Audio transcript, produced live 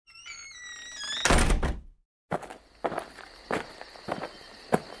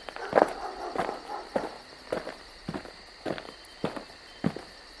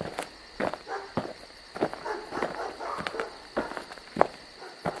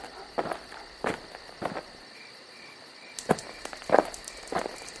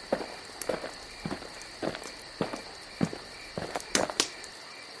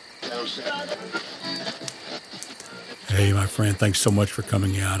my friend. Thanks so much for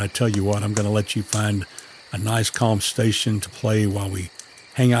coming out. I tell you what, I'm going to let you find a nice, calm station to play while we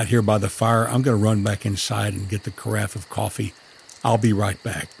hang out here by the fire. I'm going to run back inside and get the carafe of coffee. I'll be right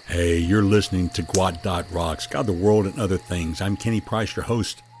back. Hey, you're listening to Gwot Rocks, God, the World, and Other Things. I'm Kenny Price, your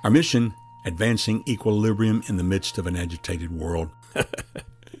host. Our mission, advancing equilibrium in the midst of an agitated world.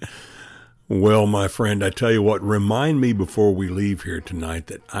 Well, my friend, I tell you what, remind me before we leave here tonight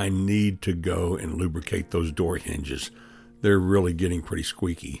that I need to go and lubricate those door hinges. They're really getting pretty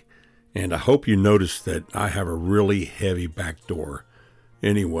squeaky. And I hope you notice that I have a really heavy back door.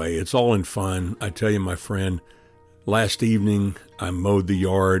 Anyway, it's all in fun. I tell you, my friend, last evening I mowed the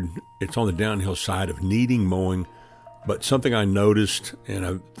yard. It's on the downhill side of needing mowing, but something I noticed,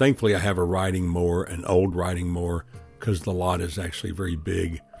 and thankfully I have a riding mower, an old riding mower, because the lot is actually very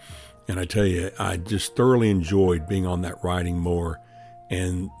big. And I tell you, I just thoroughly enjoyed being on that riding mower,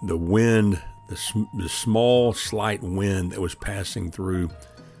 and the wind, the small, slight wind that was passing through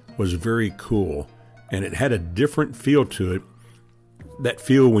was very cool, and it had a different feel to it. That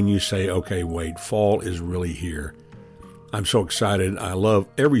feel when you say, okay, wait, fall is really here. I'm so excited. I love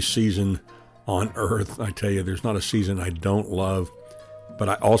every season on earth. I tell you, there's not a season I don't love, but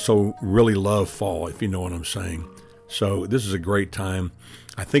I also really love fall, if you know what I'm saying. So this is a great time.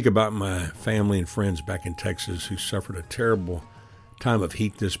 I think about my family and friends back in Texas who suffered a terrible time of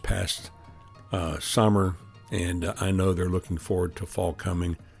heat this past summer, and I know they're looking forward to fall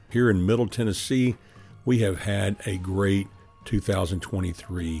coming. Here in Middle Tennessee, we have had a great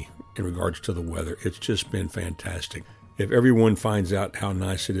 2023 in regards to the weather. It's just been fantastic. If everyone finds out how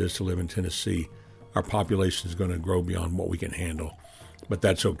nice it is to live in Tennessee, our population is going to grow beyond what we can handle. But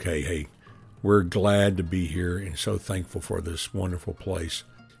that's okay. Hey, we're glad to be here and so thankful for this wonderful place.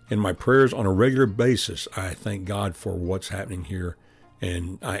 In my prayers on a regular basis, I thank God for what's happening here,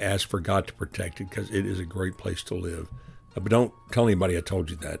 and I ask for God to protect it because it is a great place to live. But don't tell anybody I told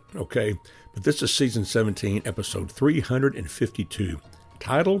you that, okay? But this is Season 17, Episode 352,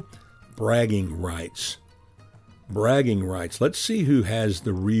 titled Bragging Rights. Bragging Rights. Let's see who has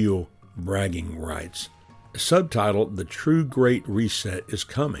the real bragging rights. Subtitle, The True Great Reset is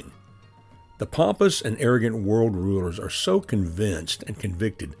Coming. The pompous and arrogant world rulers are so convinced and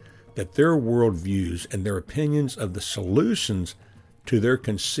convicted that their worldviews and their opinions of the solutions to their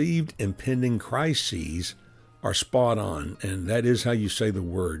conceived impending crises are spot on, and that is how you say the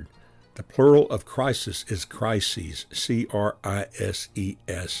word. The plural of crisis is crises, C-R-I-S-E-S.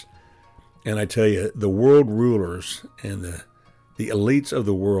 And I tell you, the world rulers and the elites of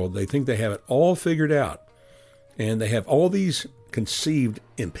the world, they think they have it all figured out, and they have all these conceived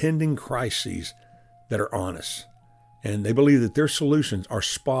impending crises that are on us. And they believe that their solutions are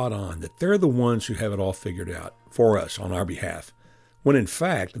spot on, that they're the ones who have it all figured out for us on our behalf, when in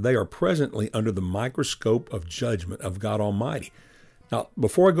fact they are presently under the microscope of judgment of God Almighty. Now,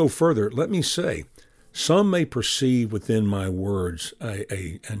 before I go further, let me say, some may perceive within my words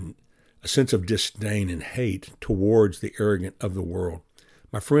a sense of disdain and hate towards the arrogant of the world.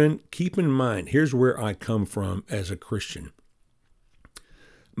 My friend, keep in mind, here's where I come from as a Christian.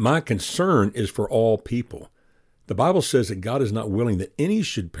 My concern is for all people. The Bible says that God is not willing that any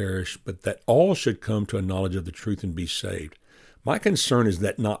should perish, but that all should come to a knowledge of the truth and be saved. My concern is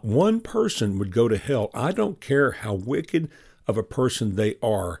that not one person would go to hell. I don't care how wicked of a person they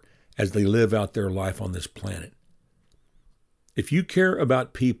are as they live out their life on this planet. If you care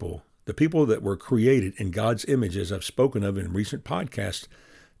about people, the people that were created in God's image, as I've spoken of in recent podcasts,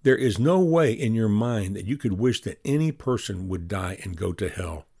 there is no way in your mind that you could wish that any person would die and go to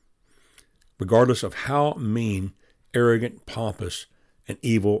hell, regardless of how mean, arrogant, pompous, and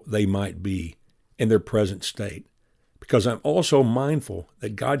evil they might be in their present state. Because I'm also mindful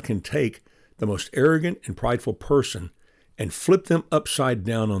that God can take the most arrogant and prideful person and flip them upside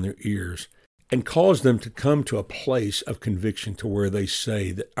down on their ears and cause them to come to a place of conviction to where they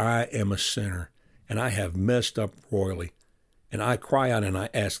say that I am a sinner and I have messed up royally. And I cry out and I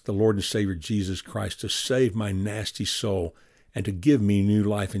ask the Lord and Savior Jesus Christ to save my nasty soul and to give me new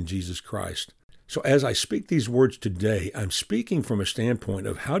life in Jesus Christ. So as I speak these words today, I'm speaking from a standpoint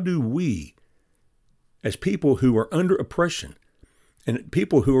of how do we, as people who are under oppression and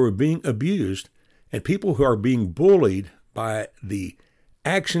people who are being abused and people who are being bullied by the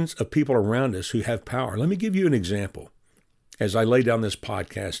actions of people around us who have power. Let me give you an example. As I lay down this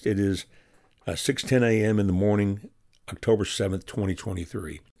podcast, it is 6:10 a.m. in the morning, October 7th,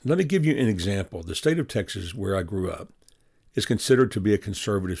 2023. Let me give you an example. The state of Texas, where I grew up, is considered to be a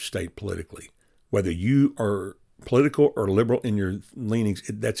conservative state politically. Whether you are political or liberal in your leanings,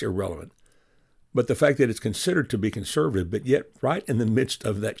 that's irrelevant. But the fact that it's considered to be conservative, but yet right in the midst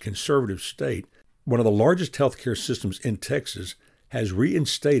of that conservative state, One of the largest healthcare systems in Texas has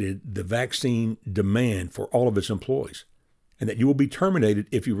reinstated the vaccine demand for all of its employees, and that you will be terminated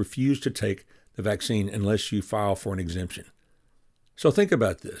if you refuse to take the vaccine unless you file for an exemption. So think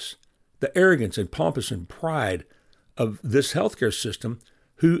about this. The arrogance and pompous and pride of this healthcare system,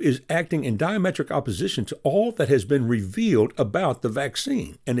 who is acting in diametric opposition to all that has been revealed about the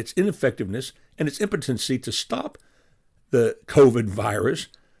vaccine and its ineffectiveness and its impotency to stop the COVID virus,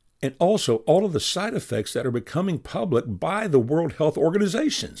 and also all of the side effects that are becoming public by the World Health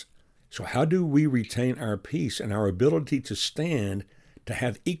Organizations. So how do we retain our peace and our ability to stand, to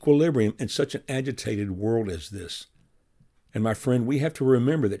have equilibrium in such an agitated world as this? And my friend, we have to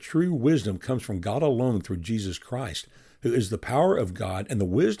remember that true wisdom comes from God alone through Jesus Christ, who is the power of God and the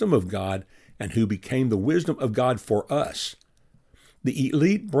wisdom of God, and who became the wisdom of God for us. The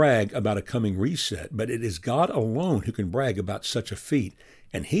elite brag about a coming reset, but it is God alone who can brag about such a feat.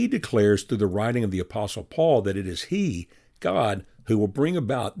 And he declares through the writing of the Apostle Paul that it is he, God, who will bring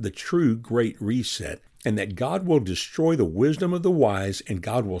about the true great reset, and that God will destroy the wisdom of the wise, and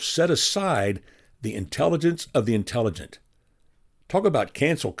God will set aside the intelligence of the intelligent. Talk about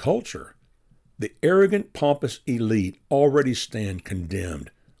cancel culture. The arrogant, pompous elite already stand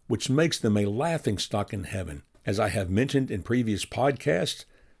condemned, which makes them a laughingstock in heaven. As I have mentioned in previous podcasts,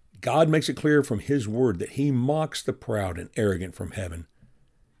 God makes it clear from his word that he mocks the proud and arrogant from heaven.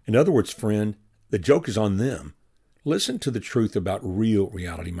 In other words, friend, the joke is on them. Listen to the truth about real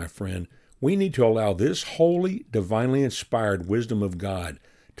reality, my friend. We need to allow this holy, divinely inspired wisdom of God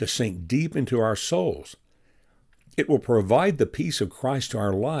to sink deep into our souls. It will provide the peace of Christ to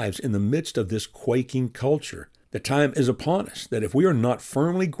our lives in the midst of this quaking culture. The time is upon us that if we are not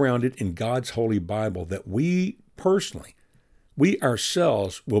firmly grounded in God's holy Bible, that we personally, we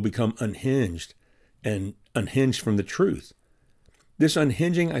ourselves will become unhinged and unhinged from the truth. This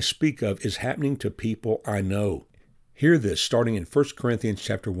unhinging I speak of is happening to people I know. Hear this starting in 1 Corinthians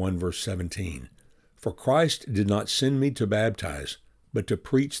chapter 1, verse 17. For Christ did not send me to baptize, but to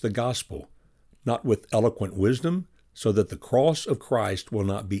preach the gospel, not with eloquent wisdom, so that the cross of Christ will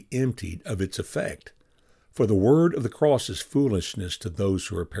not be emptied of its effect. For the word of the cross is foolishness to those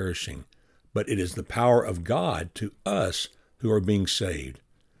who are perishing, but it is the power of God to us who are being saved.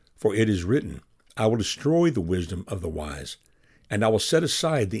 For it is written, I will destroy the wisdom of the wise, and I will set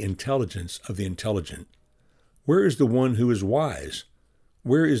aside the intelligence of the intelligent. Where is the one who is wise?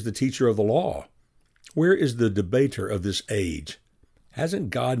 Where is the teacher of the law? Where is the debater of this age? Hasn't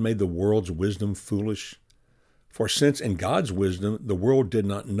God made the world's wisdom foolish? For since in God's wisdom the world did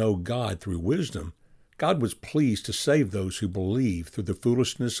not know God through wisdom, God was pleased to save those who believe through the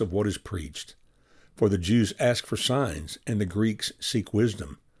foolishness of what is preached. For the Jews ask for signs, and the Greeks seek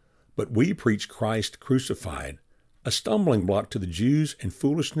wisdom. But we preach Christ crucified, a stumbling block to the Jews and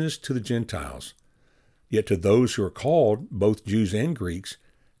foolishness to the Gentiles. Yet to those who are called, both Jews and Greeks,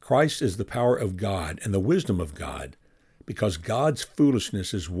 Christ is the power of God and the wisdom of God, because God's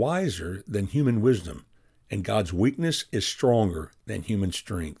foolishness is wiser than human wisdom, and God's weakness is stronger than human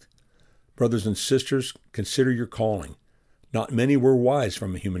strength. Brothers and sisters, consider your calling. Not many were wise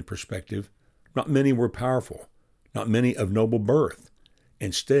from a human perspective. Not many were powerful. Not many of noble birth.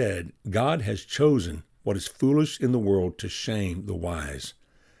 Instead, God has chosen what is foolish in the world to shame the wise.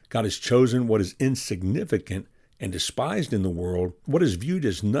 God has chosen what is insignificant and despised in the world, what is viewed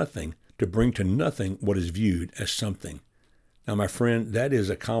as nothing, to bring to nothing what is viewed as something. Now, my friend, that is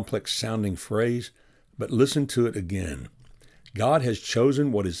a complex sounding phrase, but listen to it again. God has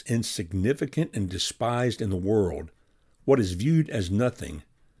chosen what is insignificant and despised in the world, what is viewed as nothing,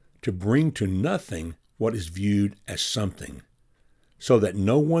 to bring to nothing what is viewed as something, so that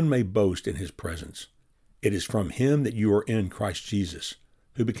no one may boast in his presence. It is from him that you are in Christ Jesus,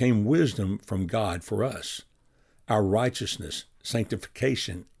 who became wisdom from God for us, our righteousness,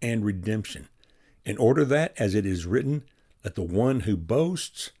 sanctification, and redemption, in order that, as it is written, let the one who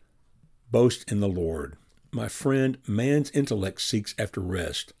boasts, boast in the Lord. My friend, man's intellect seeks after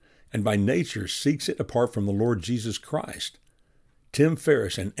rest, and by nature seeks it apart from the Lord Jesus Christ. Tim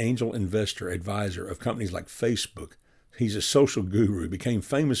Ferriss, an angel investor advisor of companies like Facebook, he's a social guru, became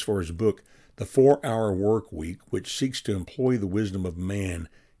famous for his book, The 4-Hour Work Week, which seeks to employ the wisdom of man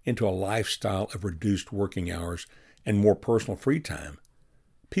into a lifestyle of reduced working hours and more personal free time.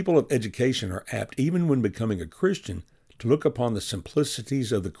 People of education are apt, even when becoming a Christian, to look upon the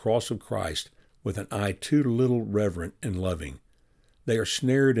simplicities of the cross of Christ with an eye too little reverent and loving. They are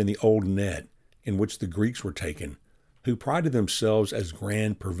snared in the old net in which the Greeks were taken, who prided themselves as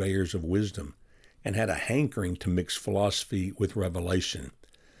grand purveyors of wisdom and had a hankering to mix philosophy with revelation.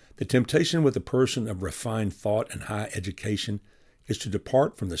 The temptation with a person of refined thought and high education is to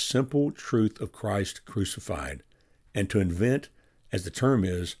depart from the simple truth of Christ crucified and to invent, as the term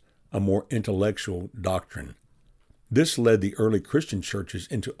is, a more intellectual doctrine. This led the early Christian churches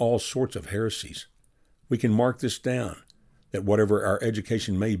into all sorts of heresies. We can mark this down, that whatever our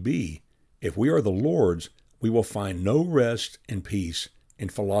education may be, if we are the Lord's, we will find no rest and peace in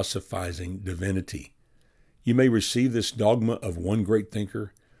philosophizing divinity. You may receive this dogma of one great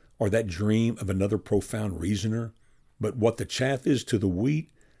thinker, or that dream of another profound reasoner, but what the chaff is to the wheat,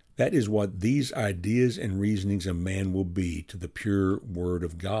 that is what these ideas and reasonings of man will be to the pure Word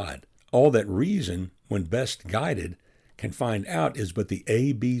of God. All that reason, when best guided, can find out is but the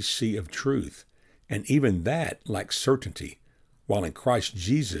ABC of truth, and even that lacks certainty, while in Christ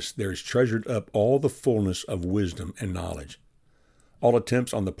Jesus there is treasured up all the fullness of wisdom and knowledge. All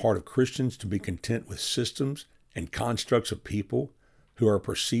attempts on the part of Christians to be content with systems and constructs of people who are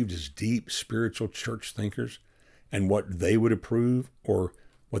perceived as deep spiritual church thinkers and what they would approve or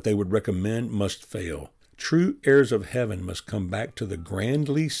what they would recommend must fail. True heirs of heaven must come back to the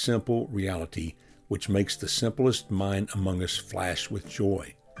grandly simple reality which makes the simplest mind among us flash with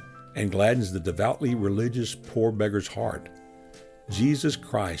joy and gladdens the devoutly religious poor beggar's heart. Jesus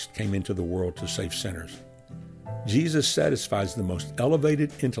Christ came into the world to save sinners. Jesus satisfies the most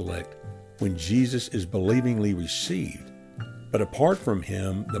elevated intellect when Jesus is believingly received, but apart from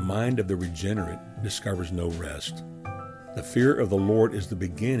him, the mind of the regenerate discovers no rest. The fear of the Lord is the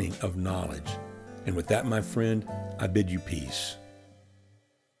beginning of knowledge. And with that, my friend, I bid you peace.